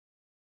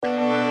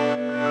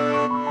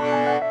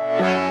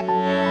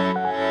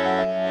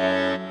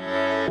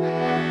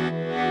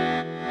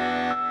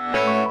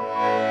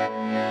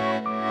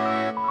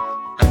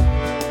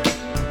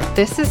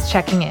This is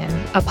Checking In,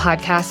 a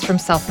podcast from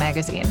Self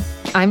Magazine.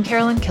 I'm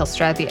Carolyn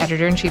Kilstrad, the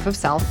editor-in-chief of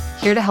Self,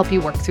 here to help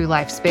you work through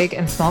life's big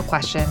and small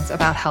questions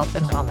about health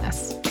and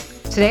wellness.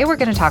 Today, we're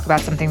going to talk about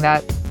something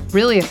that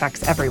really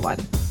affects everyone: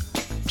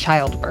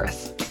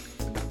 childbirth.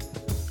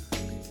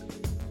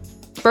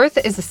 Birth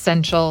is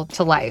essential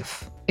to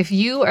life. If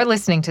you are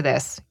listening to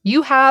this,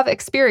 you have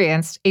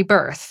experienced a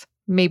birth,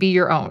 maybe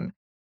your own.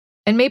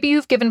 And maybe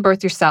you've given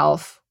birth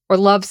yourself or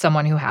love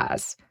someone who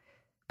has.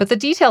 But the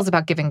details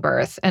about giving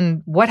birth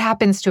and what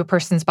happens to a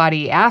person's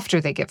body after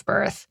they give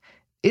birth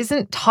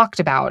isn't talked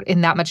about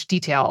in that much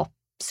detail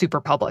super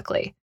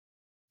publicly.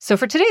 So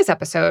for today's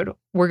episode,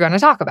 we're going to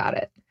talk about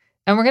it.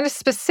 And we're going to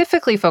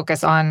specifically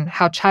focus on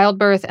how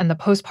childbirth and the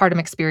postpartum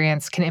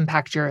experience can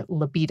impact your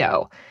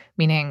libido,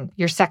 meaning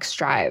your sex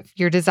drive,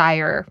 your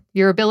desire,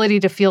 your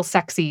ability to feel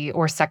sexy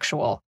or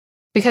sexual.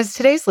 Because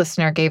today's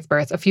listener gave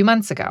birth a few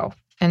months ago,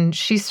 and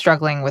she's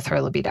struggling with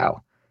her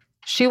libido.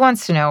 She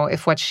wants to know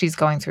if what she's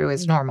going through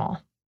is normal.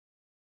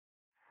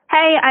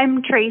 Hey,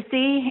 I'm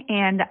Tracy,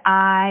 and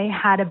I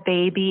had a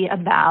baby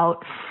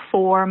about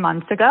 4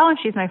 months ago, and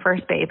she's my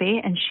first baby,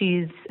 and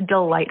she's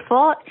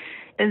delightful.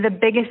 The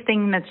biggest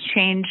thing that's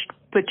changed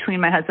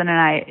between my husband and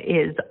I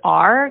is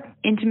our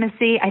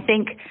intimacy. I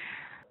think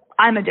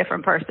I'm a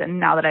different person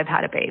now that I've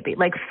had a baby.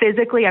 Like,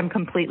 physically, I'm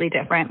completely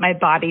different. My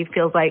body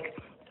feels like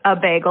a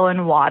bagel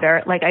in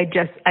water. Like,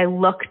 I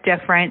look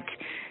different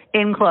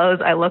in clothes.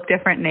 I look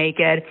different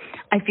naked.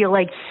 I feel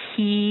like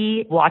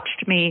he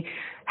watched me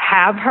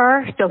have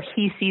her, so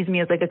he sees me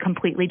as like a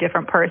completely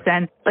different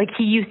person. Like,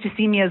 he used to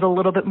see me as a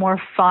little bit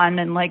more fun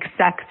and like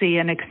sexy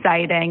and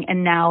exciting,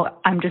 and now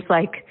I'm just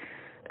like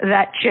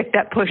that chick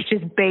that pushed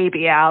his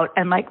baby out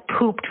and like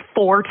pooped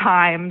 4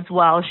 times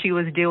while she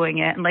was doing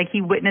it, and like he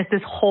witnessed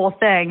this whole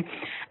thing.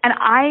 And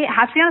I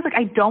have to be honest, like,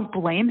 I don't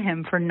blame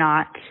him for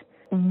not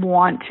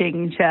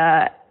wanting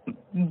to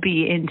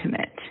be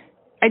intimate.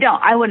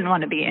 I wouldn't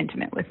want to be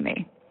intimate with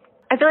me.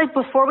 I feel like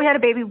before we had a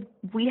baby,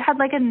 we had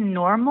like a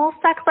normal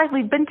sex life.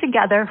 We've been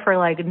together for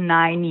like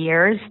 9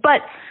 years,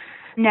 but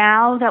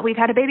now that we've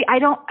had a baby, I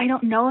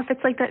don't know if it's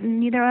like that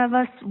neither of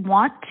us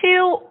want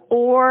to,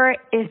 or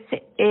if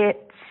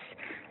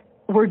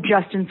we're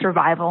just in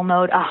survival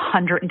mode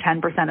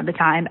 110% of the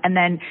time. And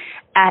then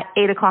at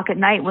 8 o'clock at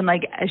night, when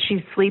like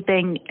she's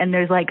sleeping and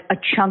there's like a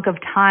chunk of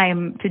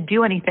time to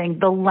do anything,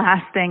 the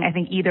last thing I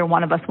think either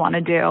one of us want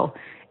to do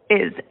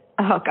is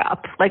hook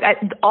up. Like,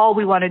 all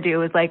we want to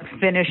do is like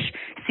finish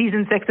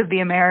season 6 of The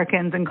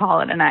Americans and call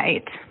it a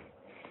night.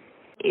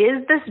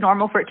 Is this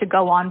normal for it to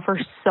go on for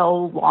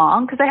so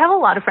long? Because I have a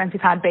lot of friends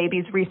who've had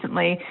babies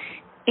recently,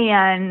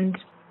 and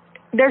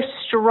they're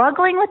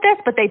struggling with this,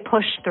 but they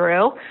push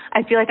through.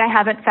 I feel like I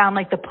haven't found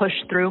like the push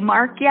through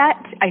mark yet.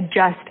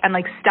 I'm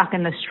like stuck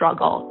in the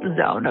struggle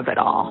zone of it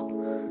all.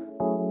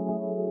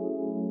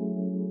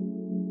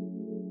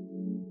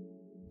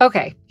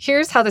 Okay,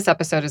 here's how this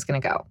episode is going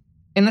to go.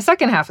 In the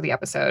second half of the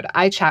episode,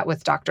 I chat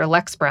with Dr.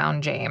 Lex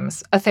Brown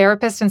James, a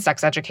therapist and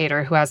sex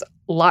educator who has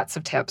lots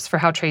of tips for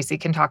how Tracy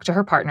can talk to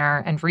her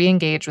partner and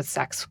re-engage with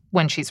sex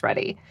when she's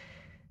ready.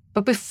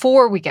 But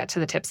before we get to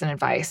the tips and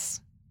advice,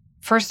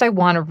 first I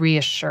want to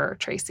reassure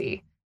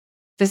Tracy.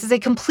 This is a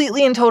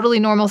completely and totally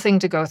normal thing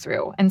to go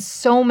through, and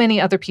so many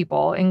other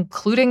people,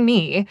 including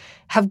me,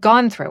 have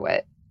gone through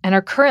it and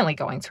are currently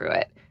going through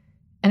it.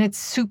 And it's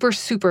super,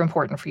 super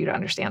important for you to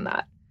understand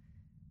that.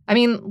 I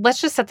mean,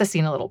 let's just set the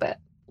scene a little bit.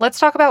 Let's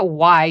talk about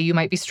why you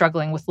might be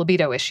struggling with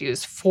libido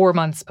issues 4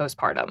 months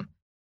postpartum.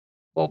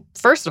 Well,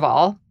 first of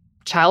all,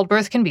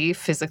 childbirth can be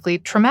physically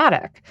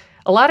traumatic.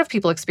 A lot of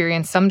people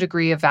experience some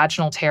degree of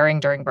vaginal tearing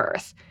during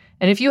birth.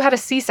 And if you had a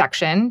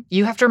C-section,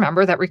 you have to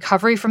remember that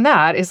recovery from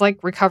that is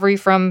like recovery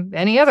from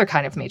any other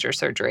kind of major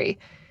surgery.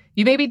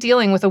 You may be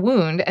dealing with a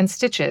wound and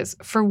stitches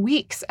for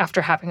weeks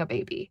after having a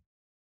baby.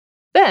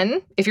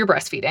 Then, if you're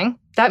breastfeeding,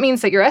 that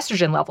means that your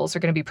estrogen levels are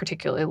going to be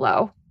particularly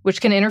low,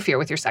 which can interfere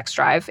with your sex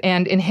drive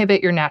and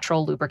inhibit your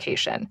natural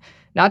lubrication.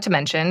 Not to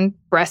mention,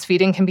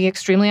 breastfeeding can be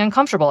extremely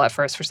uncomfortable at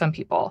first for some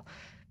people.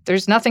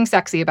 There's nothing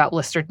sexy about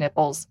blistered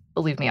nipples,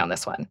 believe me on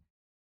this one.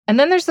 And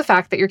then there's the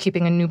fact that you're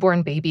keeping a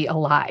newborn baby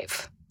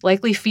alive,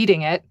 likely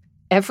feeding it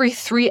every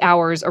 3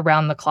 hours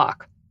around the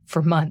clock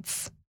for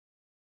months.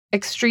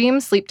 Extreme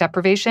sleep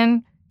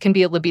deprivation can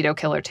be a libido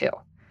killer too.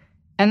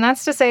 And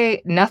that's to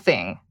say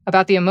nothing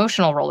about the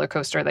emotional roller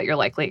coaster that you're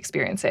likely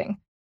experiencing,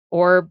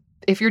 or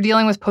if you're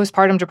dealing with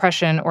postpartum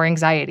depression or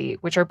anxiety,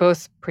 which are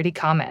both pretty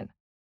common.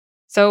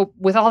 So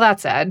with all that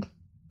said,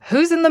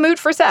 who's in the mood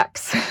for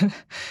sex?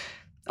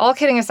 All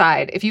kidding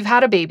aside, if you've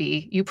had a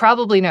baby, you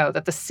probably know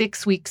that the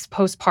 6 weeks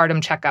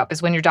postpartum checkup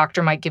is when your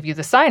doctor might give you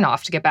the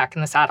sign-off to get back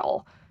in the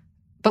saddle.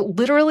 But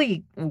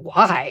literally,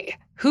 why?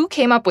 Who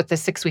came up with the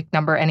 6-week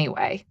number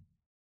anyway?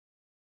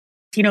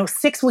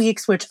 6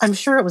 weeks, which I'm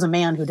sure it was a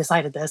man who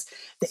decided this,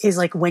 is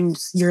like when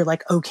you're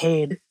like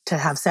okayed to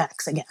have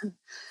sex again.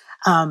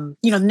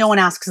 No one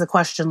asks the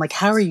question, like,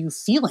 how are you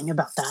feeling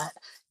about that?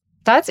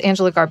 That's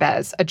Angela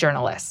Garbez, a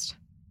journalist.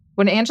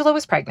 When Angela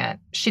was pregnant,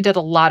 she did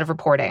a lot of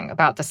reporting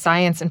about the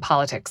science and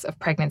politics of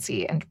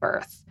pregnancy and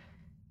birth.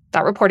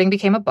 That reporting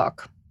became a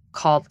book,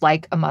 called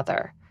Like a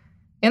Mother.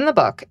 In the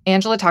book,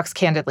 Angela talks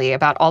candidly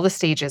about all the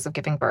stages of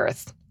giving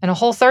birth, and a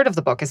whole third of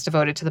the book is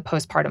devoted to the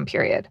postpartum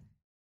period.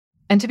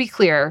 And to be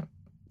clear,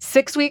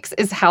 6 weeks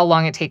is how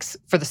long it takes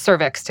for the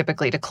cervix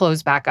typically to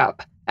close back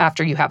up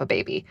after you have a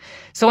baby.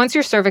 So once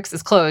your cervix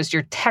is closed,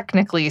 you're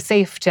technically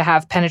safe to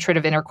have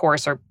penetrative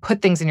intercourse or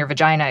put things in your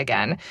vagina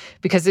again,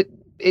 because it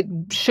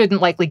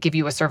shouldn't likely give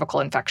you a cervical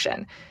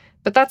infection.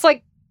 But that's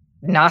like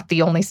not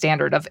the only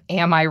standard of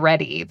am I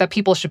ready that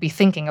people should be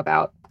thinking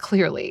about,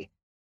 clearly.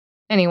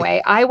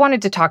 Anyway, I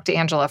wanted to talk to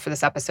Angela for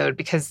this episode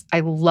because I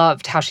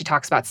loved how she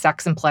talks about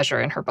sex and pleasure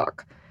in her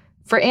book.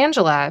 For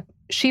Angela,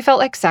 she felt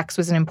like sex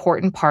was an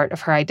important part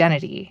of her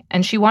identity,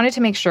 and she wanted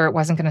to make sure it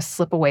wasn't going to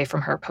slip away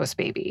from her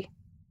post-baby.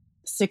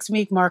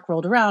 6-week mark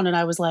rolled around and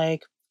I was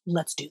like,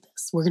 let's do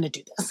this. We're going to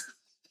do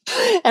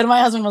this. And my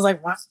husband was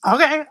like, well,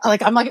 okay.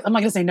 Like, I'm not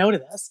going to say no to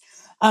this.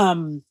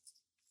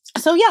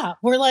 So yeah,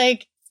 we're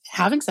like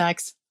having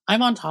sex.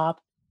 I'm on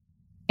top.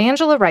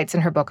 Angela writes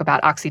in her book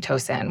about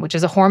oxytocin, which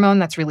is a hormone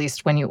that's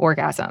released when you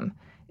orgasm.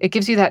 It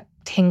gives you that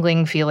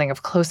tingling feeling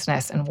of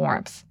closeness and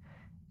warmth.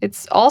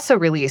 It's also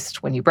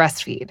released when you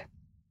breastfeed.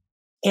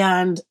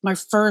 And my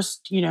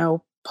first,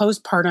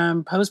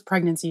 postpartum,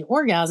 post-pregnancy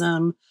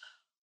orgasm,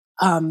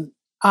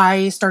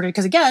 I started,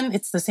 because again,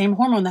 it's the same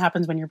hormone that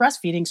happens when you're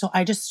breastfeeding. So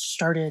I just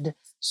started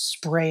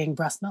spraying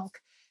breast milk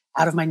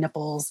out of my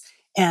nipples.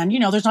 And,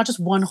 there's not just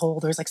one hole,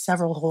 there's like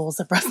several holes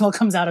that breast milk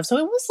comes out of. So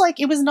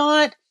it was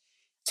not,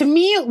 to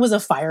me, it was a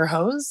fire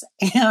hose.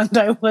 And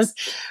I was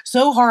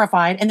so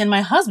horrified. And then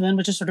my husband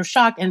was just sort of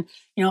shocked and,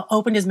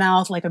 opened his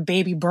mouth like a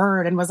baby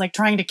bird and was like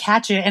trying to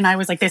catch it. And I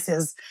was like,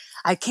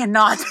 I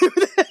cannot do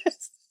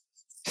this.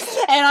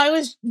 And I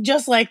was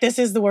just like, this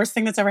is the worst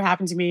thing that's ever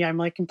happened to me. I'm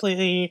like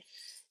completely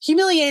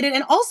humiliated.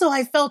 And also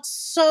I felt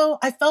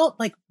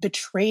like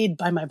betrayed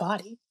by my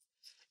body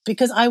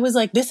because I was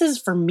like, this is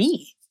for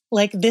me.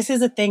 Like, this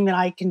is a thing that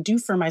I can do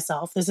for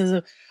myself. This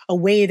is a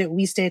way that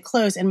we stay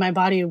close. And my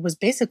body was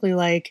basically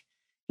like,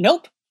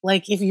 nope.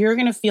 Like, if you're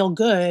going to feel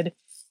good,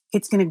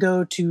 it's going to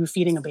go to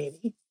feeding a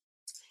baby.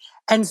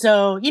 And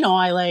so,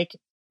 I like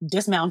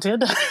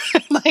dismounted,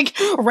 like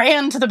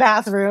ran to the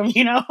bathroom,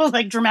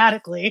 like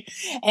dramatically,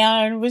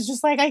 and was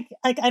just like,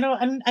 I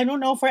don't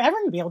know if we're ever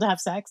going to be able to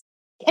have sex.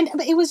 And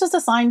it was just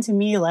a sign to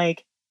me,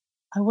 like,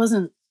 I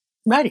wasn't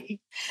ready.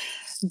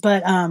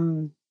 But,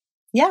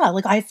 yeah,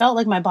 like I felt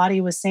like my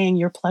body was saying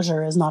your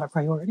pleasure is not a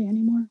priority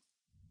anymore.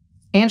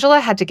 Angela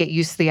had to get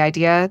used to the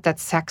idea that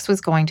sex was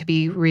going to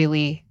be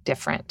really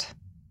different.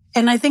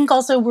 And I think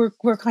also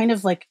we're kind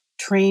of like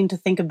trained to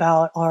think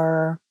about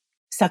our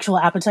sexual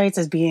appetites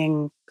as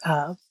being,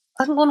 I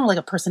don't know, like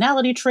a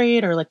personality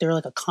trait or like they're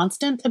like a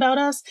constant about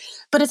us,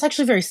 but it's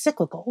actually very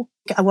cyclical.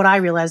 What I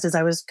realized is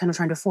I was kind of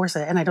trying to force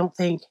it. And I don't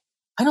think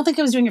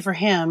I was doing it for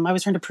him. I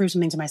was trying to prove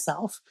something to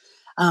myself,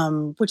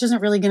 which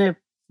isn't really going to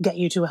get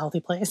you to a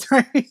healthy place,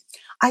 right?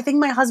 I think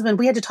my husband,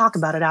 we had to talk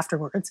about it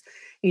afterwards,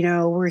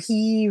 where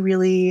he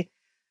really,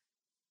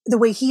 the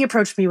way he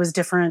approached me was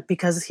different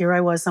because here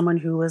I was, someone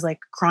who was like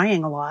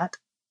crying a lot,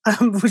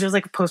 which was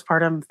like a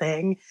postpartum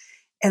thing.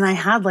 And I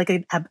had like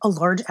a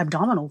large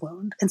abdominal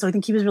wound. And so I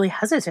think he was really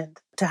hesitant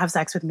to have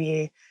sex with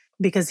me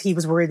because he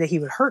was worried that he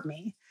would hurt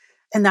me.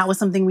 And that was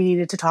something we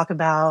needed to talk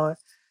about.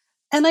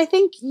 And I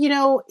think,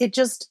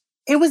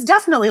 it was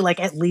definitely like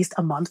at least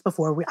a month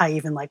before I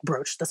even like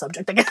broached the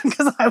subject again.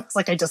 Because I was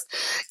like,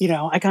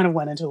 I kind of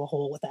went into a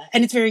hole with that.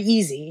 And it's very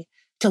easy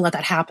to let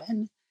that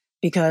happen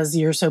because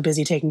you're so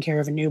busy taking care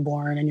of a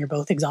newborn and you're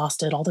both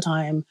exhausted all the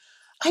time.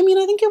 I mean,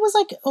 I think it was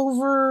like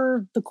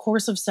over the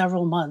course of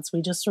several months,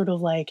 we just sort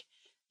of like,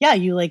 yeah,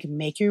 you like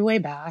make your way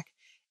back.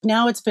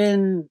 Now it's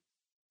been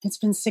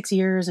 6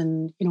 years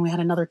and, we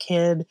had another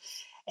kid.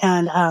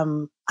 And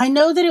I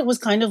know that it was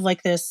kind of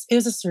like this, it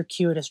was a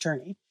circuitous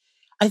journey.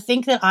 I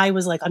think that I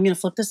was like, I'm going to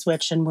flip the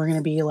switch and we're going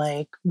to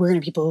be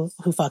people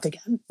who fuck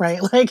again.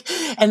 Right. Like,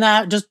 and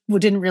that just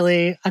didn't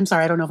really, I'm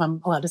sorry, I don't know if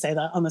I'm allowed to say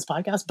that on this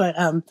podcast, but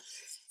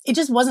it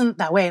just wasn't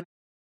that way.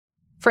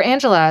 For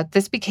Angela,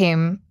 this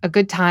became a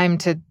good time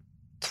to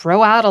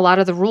throw out a lot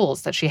of the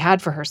rules that she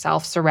had for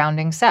herself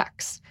surrounding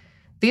sex.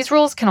 These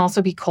rules can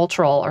also be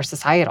cultural or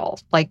societal,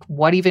 like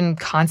what even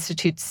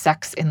constitutes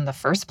sex in the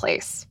first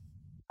place.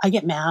 I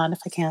get mad if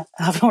I can't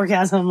have an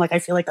orgasm. Like, I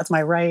feel like that's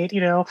my right.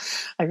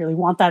 I really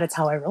want that. It's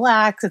how I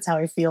relax. It's how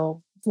I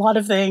feel a lot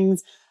of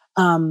things.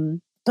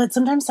 But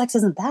sometimes sex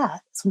isn't that.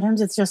 Sometimes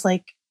it's just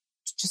like,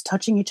 just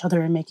touching each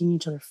other and making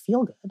each other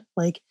feel good.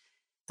 Like,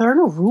 there are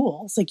no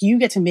rules. Like, you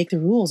get to make the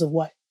rules of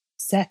what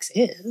sex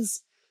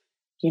is.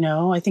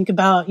 I think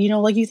about,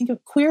 like you think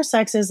of queer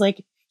sex as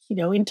like,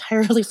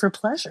 entirely for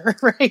pleasure,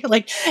 right?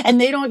 Like,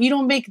 and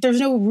there's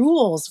no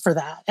rules for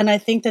that. And I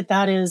think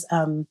that is,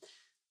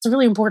 it's a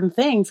really important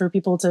thing for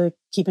people to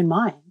keep in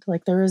mind.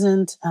 Like, there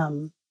isn't,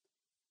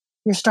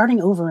 you're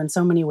starting over in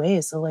so many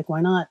ways. So like,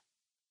 why not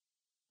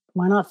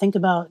think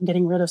about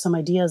getting rid of some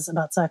ideas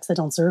about sex that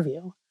don't serve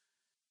you?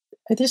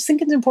 I just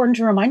think it's important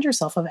to remind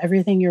yourself of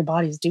everything your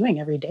body's doing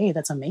every day.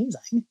 That's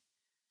amazing.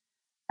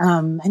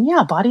 And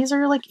yeah, bodies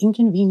are like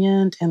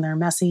inconvenient and they're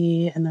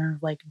messy and they're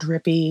like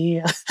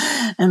drippy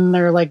and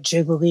they're like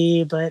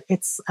jiggly, but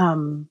it's, I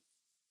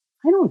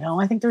don't know.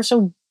 I think they're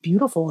so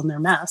beautiful in their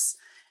mess.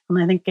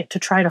 And I think to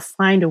try to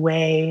find a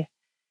way,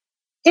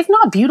 if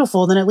not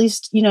beautiful, then at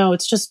least,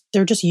 it's just,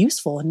 they're just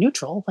useful and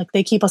neutral. Like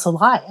they keep us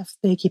alive.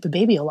 They keep a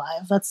baby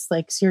alive. That's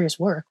like serious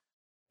work.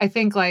 I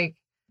think like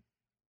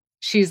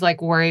she's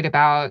like worried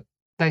about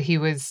that he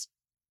was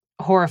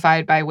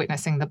horrified by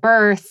witnessing the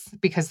birth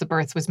because the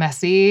birth was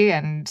messy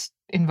and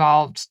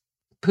involved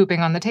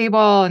pooping on the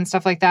table and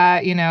stuff like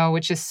that,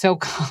 which is so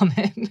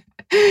common,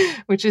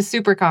 which is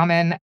super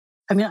common.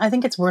 I mean, I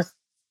think it's worth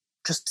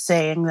just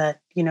saying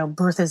that,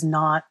 birth is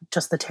not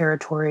just the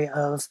territory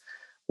of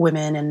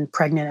women and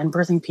pregnant and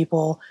birthing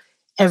people.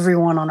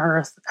 Everyone on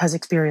earth has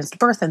experienced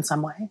birth in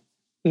some way.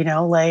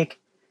 Like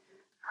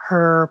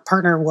her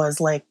partner was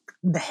like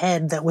the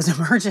head that was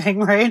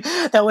emerging, right?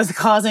 That was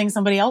causing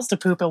somebody else to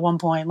poop at one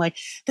point. Like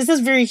this is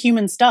very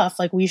human stuff.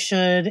 Like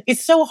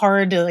it's so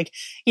hard to like,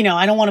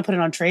 I don't want to put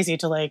it on Tracy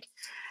to like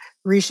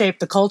reshape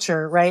the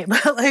culture, right?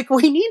 But like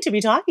we need to be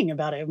talking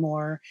about it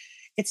more.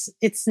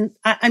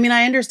 I mean,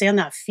 I understand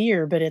that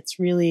fear, but it's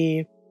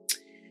really,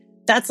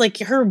 that's like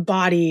her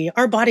body.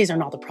 Our bodies are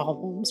not the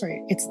problems,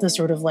 right? It's the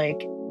sort of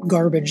like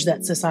garbage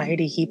that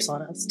society heaps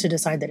on us to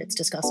decide that it's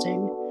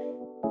disgusting.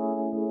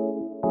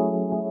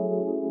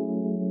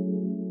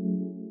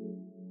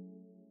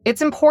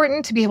 It's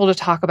important to be able to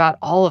talk about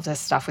all of this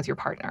stuff with your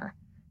partner.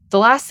 The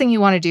last thing you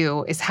want to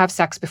do is have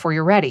sex before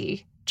you're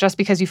ready, just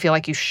because you feel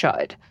like you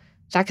should.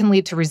 That can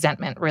lead to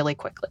resentment really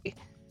quickly.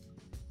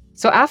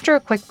 So after a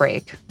quick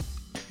break,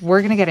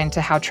 we're going to get into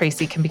how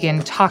Tracy can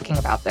begin talking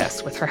about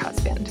this with her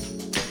husband.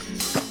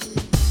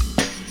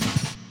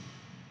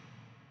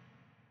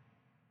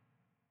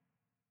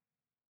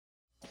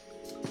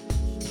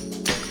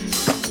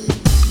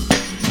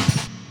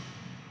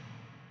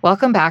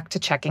 Welcome back to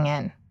Checking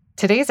In.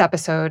 Today's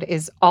episode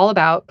is all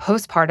about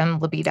postpartum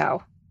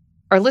libido.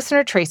 Our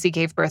listener Tracy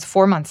gave birth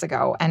 4 months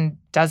ago and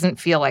doesn't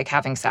feel like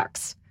having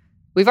sex.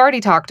 We've already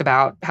talked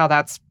about how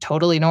that's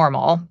totally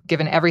normal,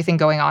 given everything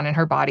going on in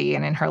her body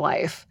and in her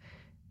life.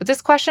 But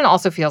this question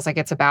also feels like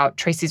it's about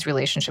Tracy's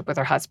relationship with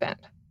her husband.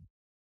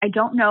 I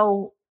don't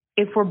know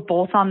if we're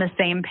both on the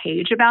same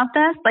page about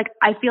this. Like,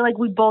 I feel like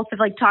we both have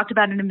like talked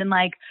about it and been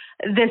like,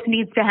 this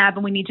needs to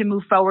happen. We need to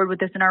move forward with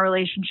this in our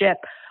relationship.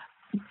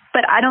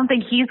 But I don't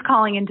think he's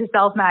calling into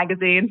Self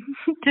Magazine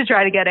to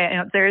try to get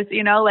answers.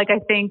 Like I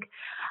think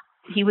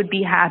he would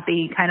be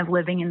happy kind of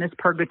living in this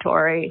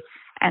purgatory.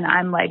 And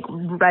I'm like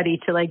ready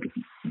to like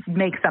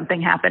make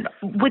something happen.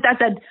 With that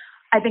said,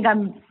 I think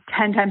I'm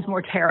 10 times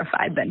more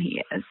terrified than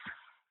he is.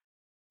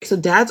 So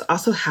dads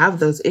also have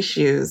those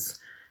issues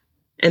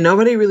and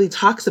nobody really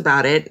talks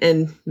about it.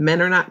 And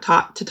men are not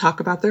taught to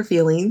talk about their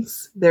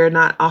feelings. They're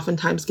not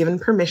oftentimes given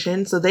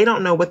permission. So they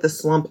don't know what the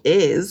slump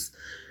is,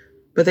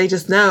 but they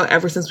just know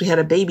ever since we had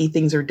a baby,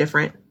 things are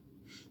different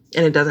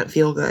and it doesn't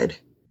feel good.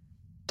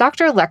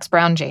 Dr. Lex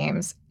Brown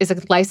James is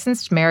a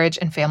licensed marriage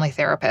and family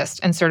therapist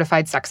and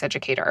certified sex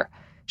educator.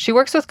 She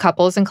works with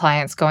couples and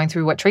clients going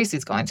through what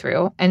Tracy's going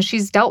through, and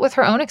she's dealt with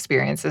her own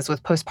experiences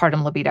with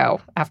postpartum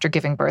libido after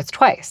giving birth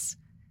twice.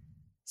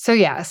 So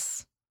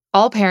yes,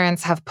 all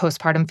parents have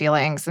postpartum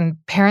feelings, and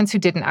parents who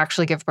didn't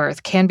actually give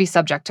birth can be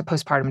subject to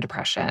postpartum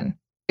depression.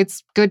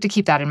 It's good to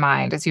keep that in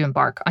mind as you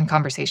embark on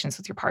conversations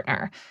with your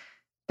partner.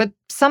 But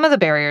some of the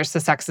barriers to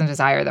sex and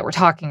desire that we're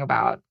talking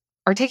about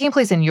are taking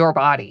place in your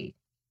body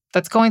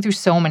that's going through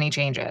so many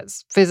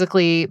changes,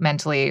 physically,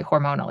 mentally,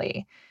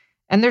 hormonally.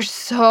 And there's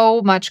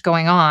so much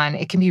going on,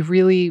 it can be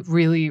really,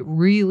 really,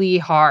 really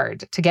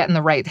hard to get in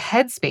the right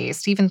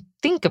headspace to even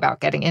think about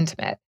getting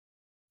intimate.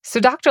 So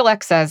Dr.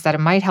 Lex says that it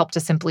might help to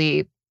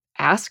simply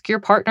ask your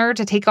partner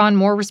to take on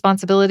more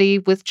responsibility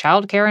with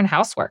childcare and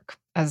housework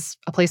as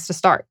a place to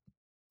start.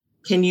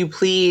 Can you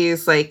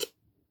please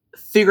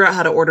figure out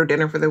how to order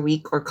dinner for the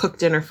week or cook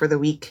dinner for the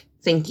week?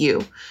 Thank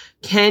you.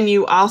 Can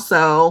you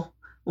also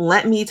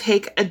let me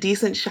take a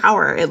decent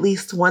shower at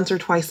least once or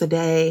twice a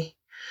day,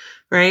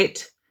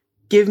 right?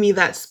 Give me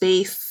that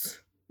space.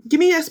 Give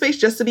me that space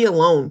just to be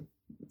alone.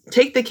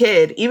 Take the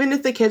kid. Even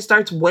if the kid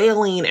starts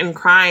wailing and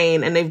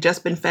crying and they've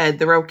just been fed,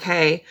 they're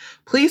okay.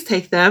 Please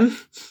take them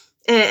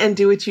and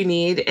do what you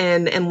need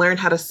and learn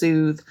how to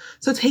soothe.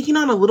 So taking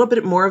on a little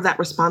bit more of that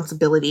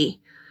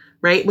responsibility,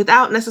 right,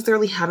 without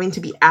necessarily having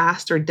to be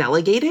asked or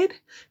delegated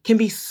can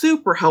be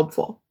super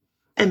helpful.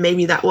 And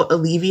maybe that will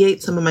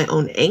alleviate some of my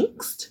own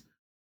angst.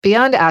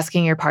 Beyond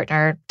asking your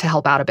partner to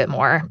help out a bit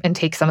more and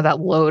take some of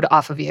that load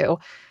off of you,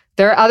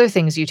 there are other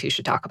things you two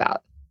should talk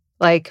about,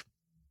 like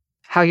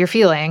how you're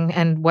feeling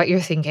and what you're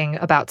thinking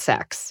about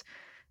sex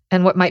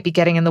and what might be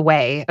getting in the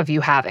way of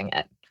you having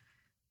it.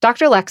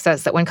 Dr. Lex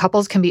says that when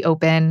couples can be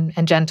open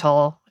and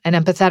gentle and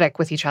empathetic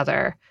with each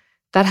other,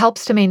 that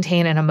helps to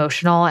maintain an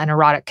emotional and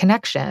erotic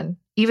connection,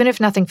 even if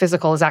nothing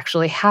physical is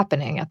actually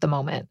happening at the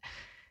moment.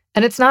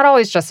 And it's not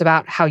always just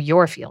about how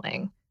you're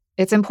feeling.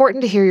 It's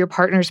important to hear your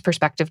partner's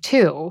perspective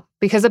too,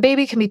 because a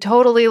baby can be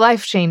totally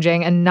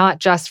life-changing and not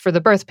just for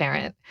the birth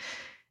parent.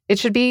 It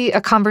should be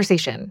a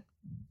conversation.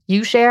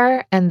 You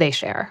share and they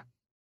share.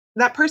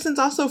 That person's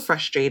also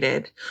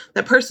frustrated.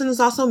 That person is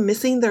also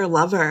missing their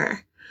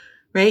lover,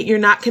 right? You're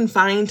not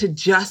confined to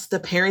just the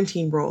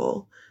parenting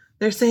role.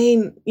 They're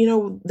saying,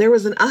 there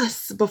was an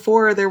us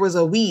before there was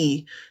a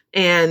we,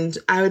 and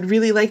I would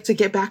really like to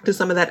get back to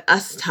some of that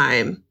us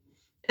time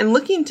and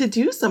looking to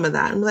do some of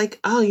that. I'm like,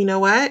 oh, you know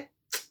what?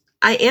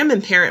 I am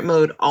in parent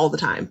mode all the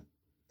time.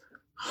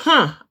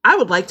 I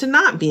would like to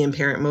not be in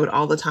parent mode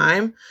all the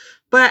time,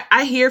 but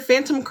I hear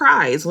phantom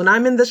cries when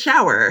I'm in the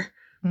shower.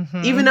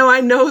 Mm-hmm. Even though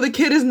I know the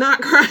kid is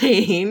not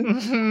crying,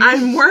 mm-hmm.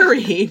 I'm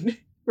worried,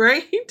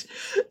 right?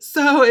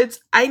 So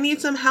I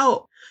need some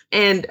help.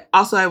 And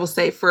also I will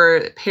say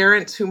for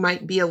parents who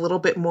might be a little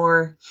bit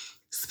more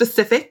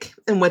specific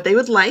in what they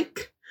would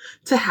like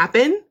to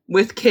happen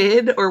with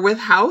kid or with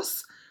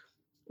house,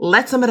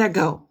 let some of that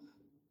go.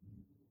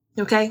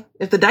 Okay?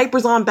 If the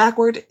diaper's on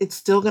backward, it's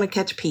still going to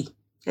catch pee.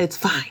 It's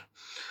fine,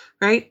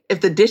 right?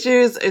 If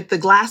the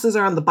glasses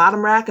are on the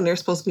bottom rack and they're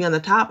supposed to be on the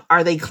top,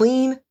 are they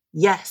clean?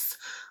 Yes.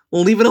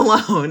 Leave it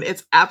alone.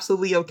 It's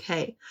absolutely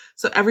okay.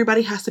 So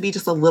everybody has to be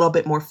just a little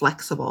bit more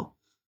flexible.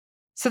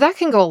 So that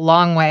can go a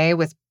long way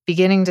with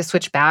beginning to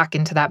switch back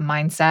into that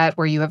mindset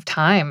where you have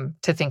time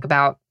to think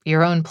about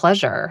your own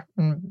pleasure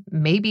and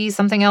maybe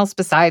something else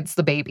besides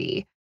the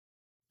baby.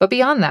 But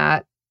beyond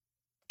that,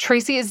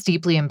 Tracy is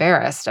deeply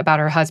embarrassed about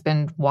her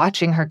husband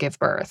watching her give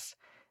birth.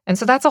 And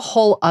so that's a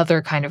whole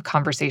other kind of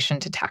conversation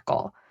to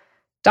tackle.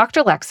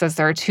 Dr. Lex says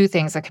there are two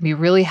things that can be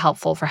really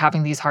helpful for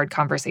having these hard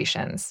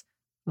conversations: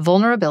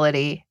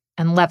 vulnerability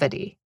and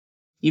levity.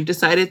 You've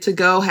decided to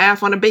go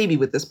half on a baby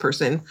with this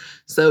person,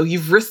 so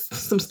you've risked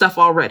some stuff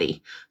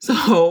already.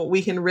 So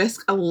we can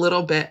risk a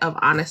little bit of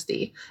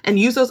honesty and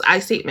use those I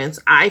statements.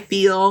 I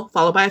feel,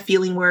 followed by a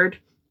feeling word.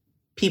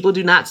 People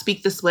do not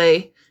speak this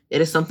way. It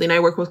is something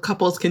I work with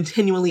couples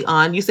continually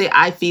on. You say,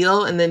 I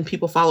feel, and then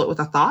people follow it with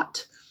a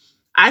thought.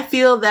 I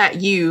feel that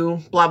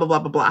you, blah, blah, blah,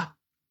 blah, blah.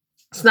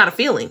 It's not a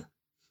feeling.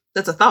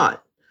 That's a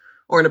thought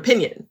or an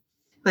opinion.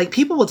 Like,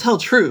 people will tell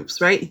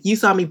truths, right? You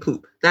saw me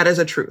poop. That is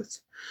a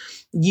truth.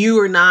 You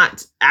are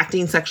not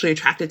acting sexually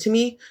attracted to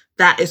me.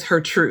 That is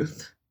her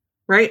truth,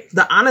 right?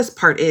 The honest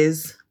part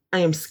is I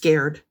am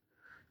scared.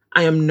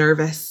 I am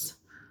nervous.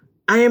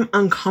 I am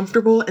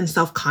uncomfortable and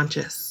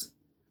self-conscious.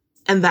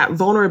 And that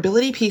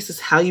vulnerability piece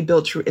is how you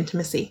build true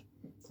intimacy.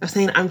 Of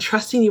saying, I'm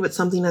trusting you with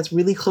something that's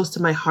really close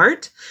to my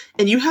heart,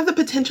 and you have the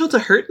potential to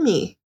hurt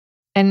me.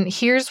 And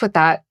here's what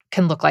that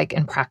can look like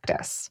in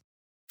practice.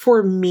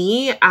 For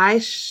me, I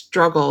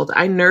struggled.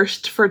 I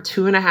nursed for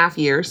 2.5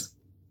 years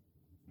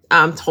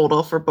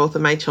total for both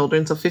of my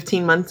children, so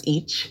 15 months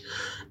each.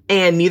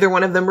 And neither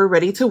one of them were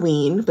ready to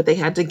wean, but they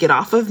had to get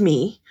off of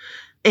me.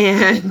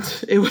 And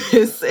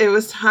it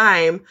was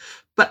time.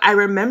 But I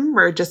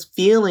remember just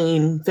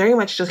feeling very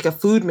much just like a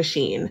food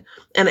machine.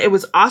 And it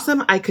was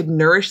awesome. I could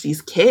nourish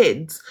these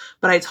kids.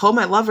 But I told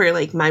my lover,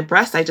 like, my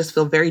breasts, I just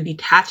feel very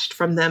detached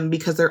from them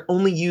because they're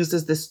only used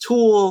as this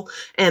tool.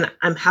 And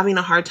I'm having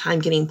a hard time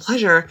getting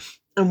pleasure.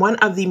 And one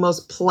of the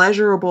most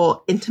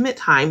pleasurable, intimate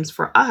times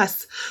for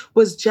us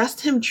was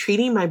just him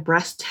treating my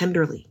breast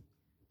tenderly.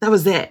 That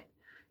was it.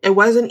 It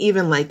wasn't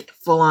even like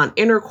full-on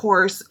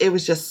intercourse. It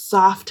was just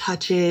soft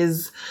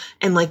touches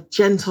and like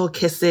gentle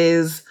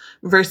kisses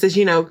versus,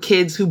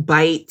 kids who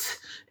bite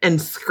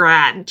and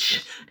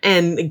scratch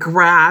and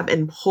grab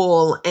and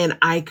pull. And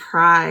I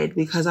cried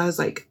because I was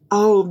like,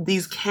 oh,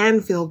 these can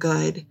feel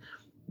good.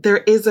 There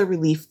is a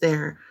relief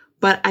there.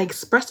 But I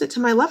expressed it to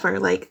my lover,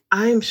 like,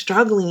 I'm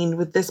struggling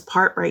with this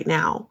part right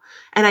now.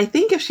 And I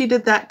think if she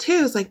did that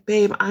too, it's like,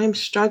 babe, I'm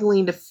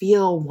struggling to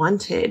feel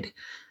wanted.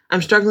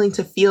 I'm struggling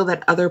to feel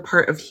that other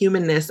part of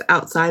humanness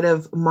outside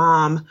of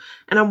mom.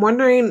 And I'm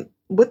wondering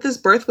what this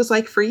birth was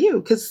like for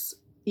you, because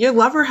your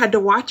lover had to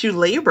watch you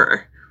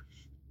labor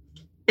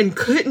and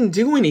couldn't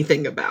do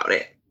anything about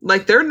it.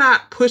 Like, they're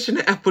not pushing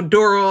an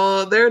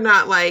epidural. They're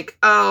not like,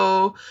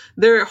 oh,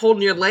 they're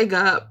holding your leg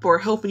up or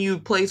helping you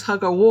play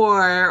tug of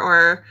war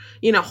or,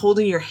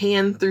 holding your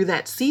hand through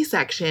that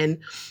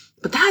C-section.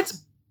 But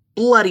that's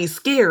bloody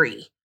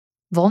scary.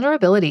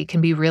 Vulnerability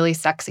can be really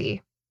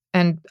sexy.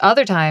 And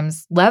other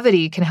times,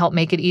 levity can help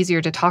make it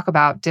easier to talk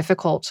about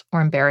difficult or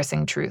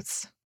embarrassing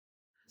truths.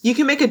 You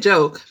can make a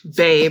joke,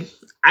 babe,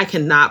 I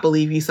cannot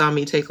believe you saw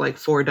me take like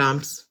 4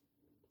 dumps.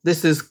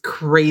 This is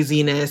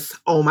craziness.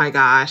 Oh my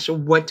gosh,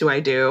 what do I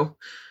do?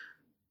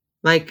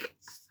 Like,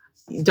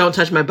 don't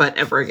touch my butt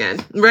ever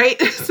again,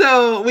 right?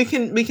 So we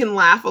can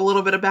laugh a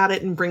little bit about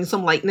it and bring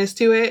some lightness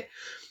to it.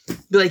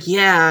 Be like,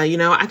 yeah,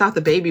 I thought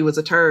the baby was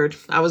a turd.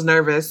 I was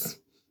nervous,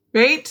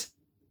 right?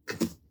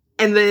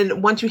 And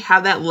then once you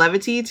have that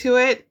levity to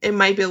it, it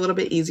might be a little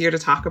bit easier to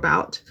talk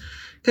about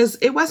because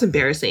it was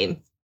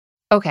embarrassing.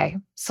 Okay,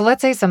 so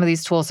let's say some of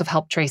these tools have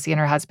helped Tracy and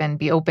her husband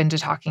be open to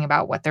talking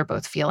about what they're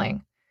both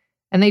feeling.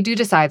 And they do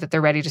decide that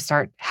they're ready to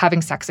start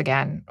having sex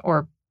again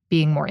or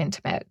being more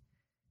intimate.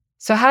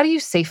 So how do you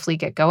safely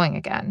get going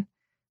again?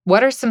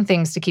 What are some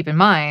things to keep in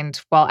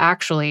mind while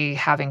actually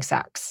having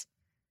sex?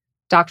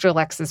 Dr.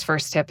 Lex's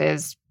first tip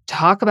is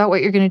talk about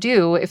what you're going to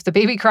do if the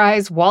baby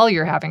cries while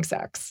you're having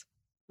sex.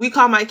 We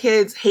call my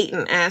kids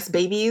hating ass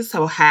babies,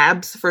 so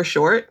HABs for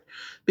short,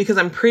 because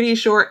I'm pretty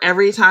sure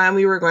every time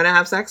we were going to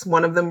have sex,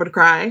 one of them would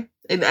cry.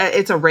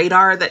 It's a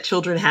radar that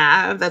children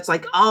have that's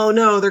like, oh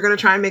no, they're going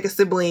to try and make a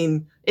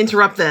sibling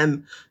interrupt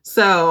them.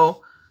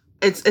 So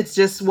it's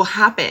just will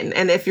happen.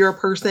 And if you're a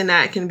person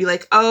that can be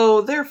like,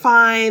 oh, they're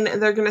fine,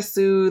 they're going to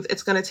soothe,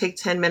 it's going to take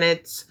 10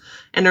 minutes,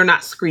 and they're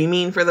not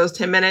screaming for those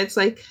 10 minutes,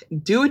 like,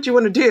 do what you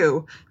want to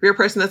do. If you're a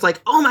person that's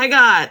like, oh my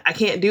God, I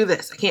can't do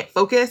this, I can't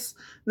focus,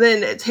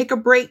 then take a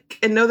break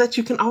and know that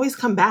you can always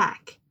come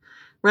back,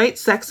 right?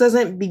 Sex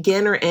doesn't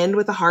begin or end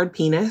with a hard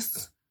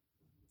penis.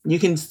 You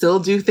can still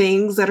do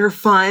things that are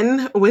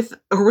fun with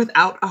or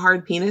without a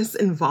hard penis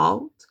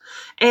involved.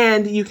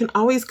 And you can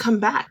always come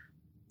back.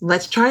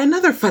 Let's try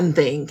another fun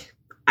thing.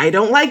 I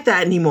don't like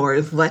that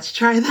anymore. Let's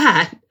try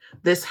that.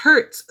 This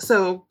hurts.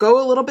 So go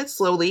a little bit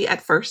slowly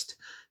at first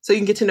so you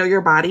can get to know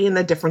your body and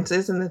the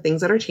differences and the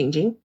things that are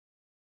changing.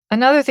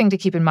 Another thing to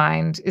keep in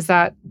mind is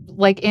that,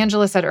 like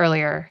Angela said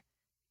earlier,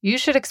 you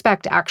should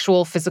expect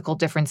actual physical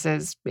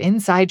differences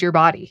inside your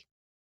body.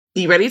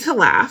 Be ready to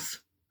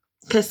laugh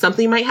because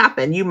something might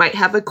happen. You might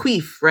have a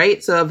queef,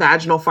 right? So a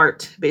vaginal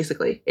fart,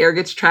 basically. Air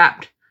gets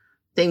trapped.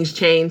 Things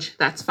change.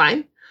 That's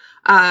fine.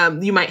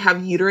 You might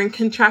have uterine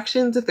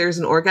contractions if there's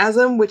an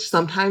orgasm, which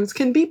sometimes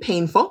can be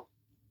painful.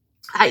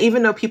 I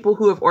even know people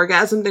who have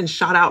orgasmed and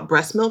shot out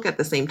breast milk at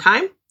the same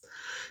time.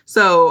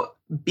 So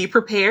be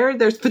prepared.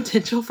 There's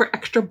potential for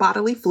extra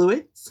bodily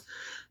fluids,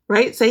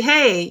 right? Say,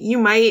 hey, you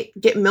might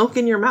get milk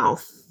in your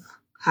mouth.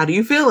 How do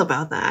you feel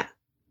about that?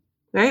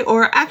 Right?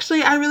 Or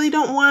actually, I really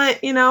don't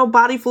want,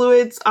 body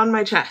fluids on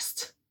my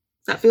chest.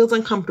 That feels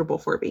uncomfortable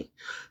for me.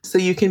 So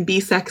you can be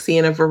sexy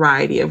in a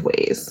variety of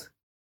ways.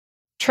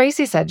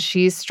 Tracy said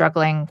she's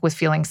struggling with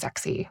feeling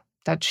sexy,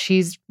 that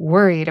she's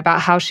worried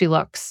about how she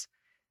looks.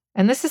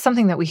 And this is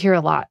something that we hear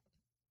a lot,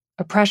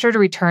 a pressure to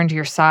return to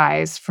your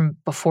size from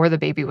before the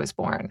baby was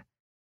born.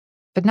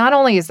 But not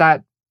only is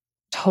that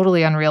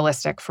totally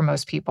unrealistic for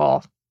most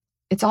people,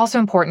 it's also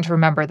important to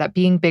remember that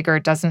being bigger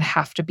doesn't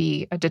have to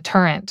be a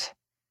deterrent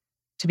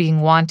to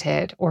being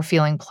wanted or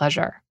feeling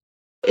pleasure.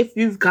 If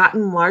you've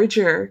gotten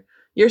larger,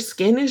 your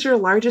skin is your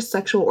largest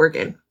sexual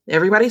organ.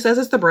 Everybody says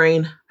it's the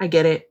brain. I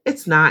get it.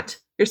 It's not.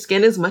 Your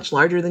skin is much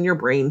larger than your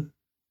brain.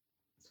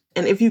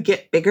 And if you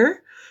get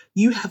bigger,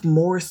 you have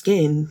more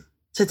skin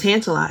to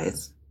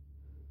tantalize.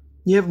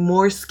 You have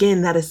more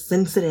skin that is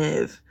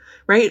sensitive,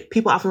 right?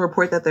 People often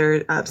report that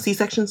their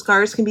C-section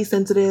scars can be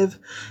sensitive,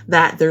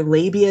 that their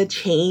labia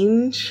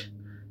change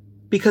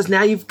because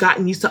now you've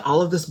gotten used to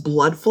all of this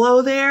blood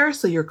flow there.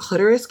 So your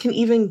clitoris can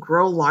even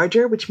grow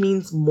larger, which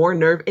means more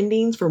nerve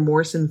endings for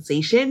more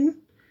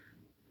sensation.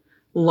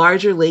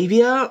 Larger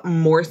labia,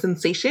 more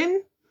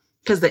sensation,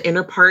 because the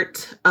inner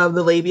part of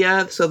the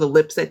labia, so the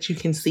lips that you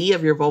can see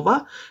of your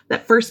vulva,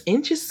 that first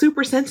inch is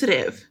super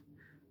sensitive.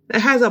 It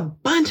has a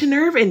bunch of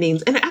nerve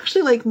endings, and it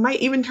actually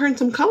might even turn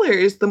some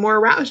colors the more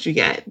aroused you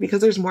get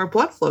because there's more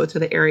blood flow to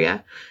the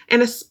area,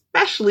 and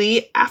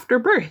especially after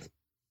birth.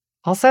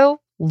 Also,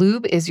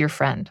 lube is your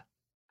friend.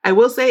 I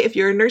will say, if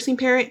you're a nursing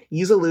parent,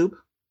 use a lube.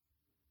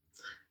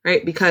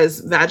 Right?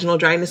 Because vaginal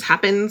dryness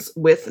happens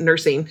with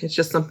nursing. It's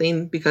just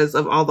something because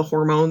of all the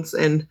hormones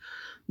and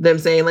them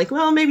saying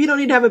well, maybe you don't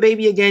need to have a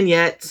baby again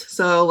yet.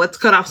 So let's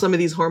cut off some of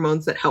these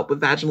hormones that help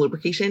with vaginal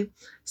lubrication.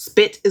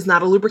 Spit is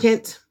not a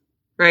lubricant,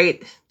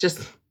 right?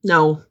 Just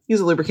no, use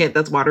a lubricant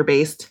that's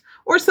water-based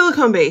or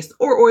silicone-based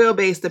or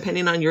oil-based,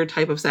 depending on your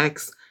type of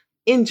sex.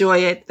 Enjoy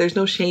it. There's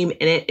no shame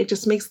in it. It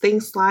just makes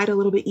things slide a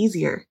little bit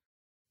easier.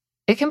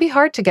 It can be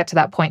hard to get to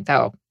that point,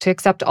 though, to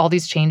accept all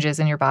these changes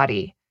in your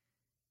body.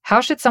 How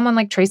should someone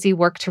like Tracy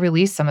work to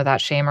release some of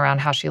that shame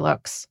around how she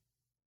looks?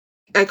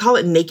 I call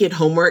it naked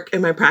homework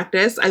in my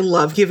practice. I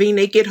love giving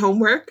naked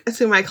homework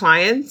to my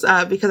clients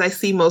because I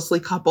see mostly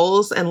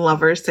couples and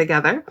lovers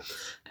together,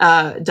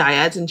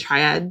 dyads and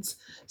triads.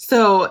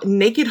 So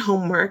naked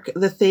homework,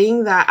 the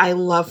thing that I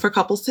love for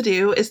couples to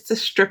do is to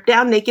strip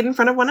down naked in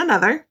front of one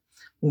another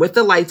with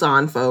the lights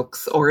on,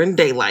 folks, or in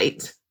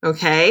daylight,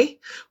 okay?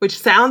 Which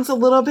sounds a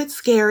little bit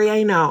scary,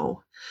 I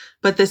know.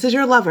 But this is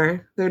your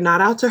lover. They're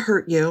not out to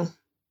hurt you.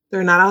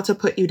 They're not out to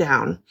put you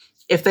down.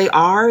 If they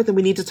are, then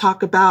we need to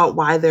talk about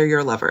why they're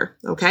your lover,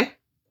 okay?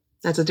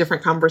 That's a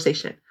different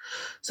conversation.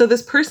 So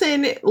this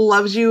person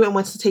loves you and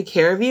wants to take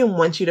care of you and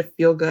wants you to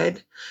feel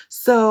good.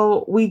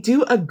 So we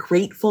do a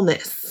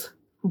gratefulness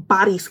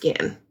body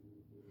scan.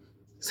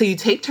 So you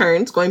take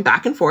turns going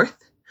back and forth.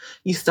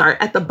 You start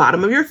at the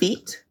bottom of your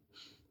feet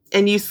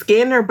and you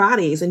scan their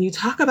bodies and you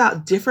talk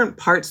about different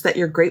parts that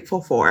you're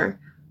grateful for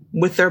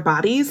with their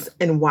bodies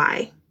and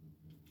why.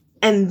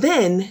 And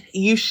then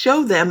you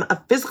show them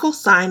a physical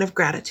sign of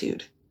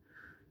gratitude.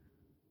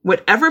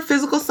 Whatever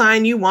physical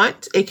sign you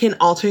want, it can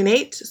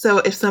alternate. So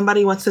if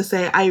somebody wants to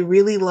say, I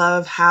really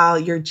love how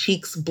your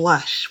cheeks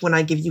blush when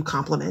I give you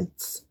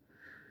compliments,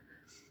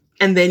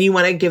 and then you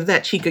want to give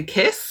that cheek a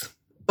kiss,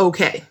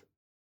 okay.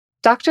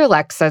 Dr.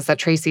 Lex says that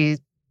Tracy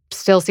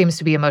still seems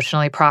to be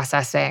emotionally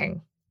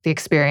processing the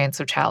experience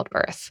of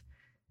childbirth.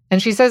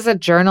 And she says that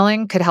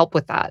journaling could help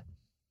with that.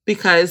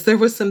 because there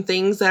was some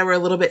things that were a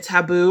little bit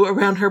taboo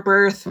around her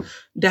birth,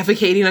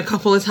 defecating a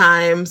couple of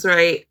times,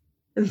 right?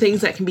 And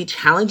things that can be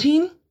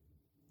challenging.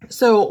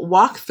 So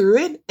walk through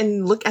it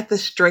and look at the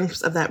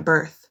strengths of that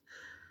birth,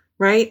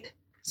 right?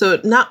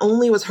 So not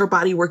only was her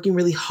body working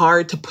really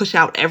hard to push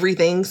out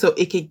everything so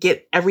it could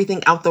get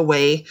everything out the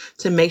way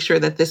to make sure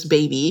that this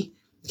baby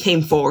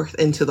came forth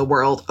into the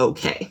world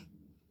okay.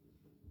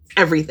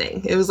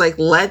 Everything. It was like,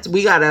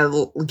 we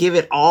gotta give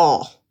it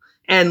all.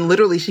 And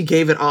literally she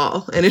gave it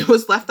all. And it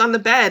was left on the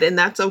bed, and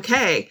that's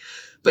okay.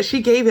 But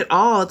she gave it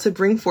all to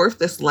bring forth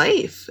this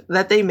life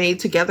that they made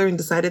together and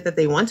decided that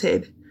they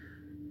wanted.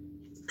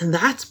 And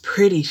that's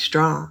pretty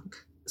strong.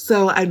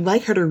 So I'd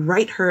like her to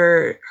write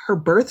her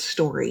birth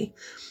story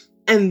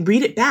and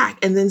read it back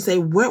and then say,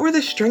 what were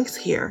the strengths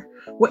here?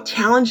 What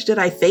challenge did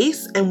I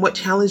face and what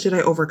challenge did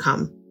I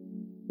overcome?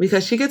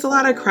 Because she gets a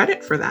lot of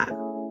credit for that.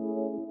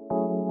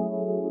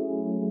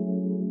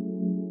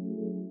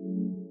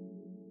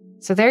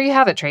 So there you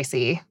have it,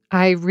 Tracy.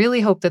 I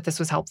really hope that this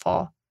was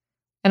helpful.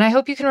 And I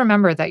hope you can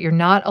remember that you're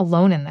not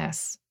alone in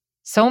this.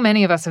 So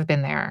many of us have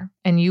been there,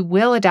 and you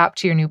will adapt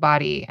to your new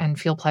body and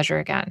feel pleasure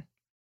again.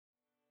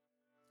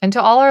 And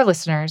to all our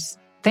listeners,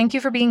 thank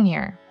you for being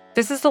here.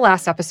 This is the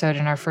last episode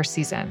in our first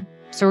season,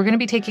 so we're going to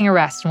be taking a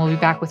rest, and we'll be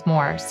back with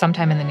more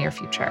sometime in the near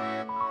future.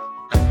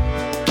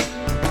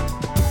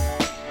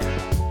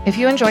 If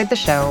you enjoyed the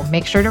show,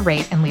 make sure to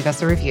rate and leave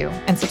us a review,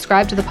 and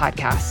subscribe to the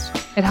podcast.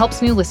 It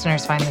helps new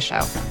listeners find the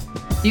show.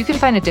 You can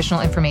find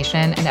additional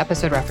information and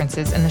episode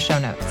references in the show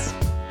notes.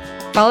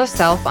 Follow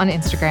Self on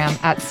Instagram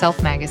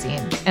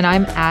 @selfmagazine, and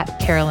I'm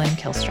 @Carolyn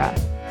Kilstra.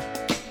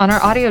 On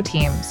our audio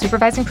team,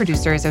 supervising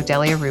producer is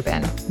Odelia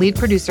Rubin, lead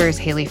producer is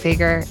Haley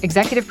Fager,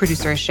 executive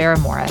producer is Shara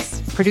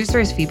Morris,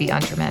 producer is Phoebe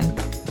Unterman,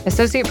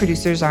 associate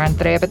producers are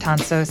Andrea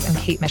Betanzos and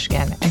Kate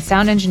Michigan, and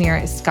sound engineer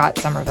is Scott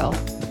Somerville.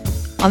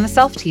 On the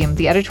Self team,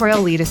 the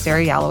editorial lead is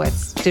Sarah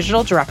Yalowitz,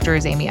 digital director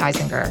is Amy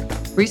Eisinger,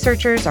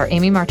 researchers are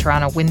Amy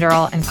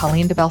Martirano-Winderall and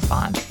Colleen de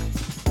Belfont.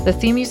 The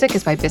theme music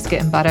is by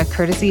Biscuit and Butter,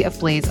 courtesy of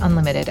Blaze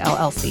Unlimited,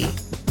 LLC.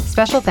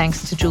 Special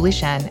thanks to Julie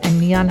Shen and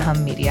Neon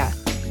Hum Media.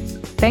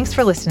 Thanks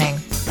for listening.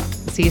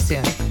 See you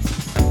soon.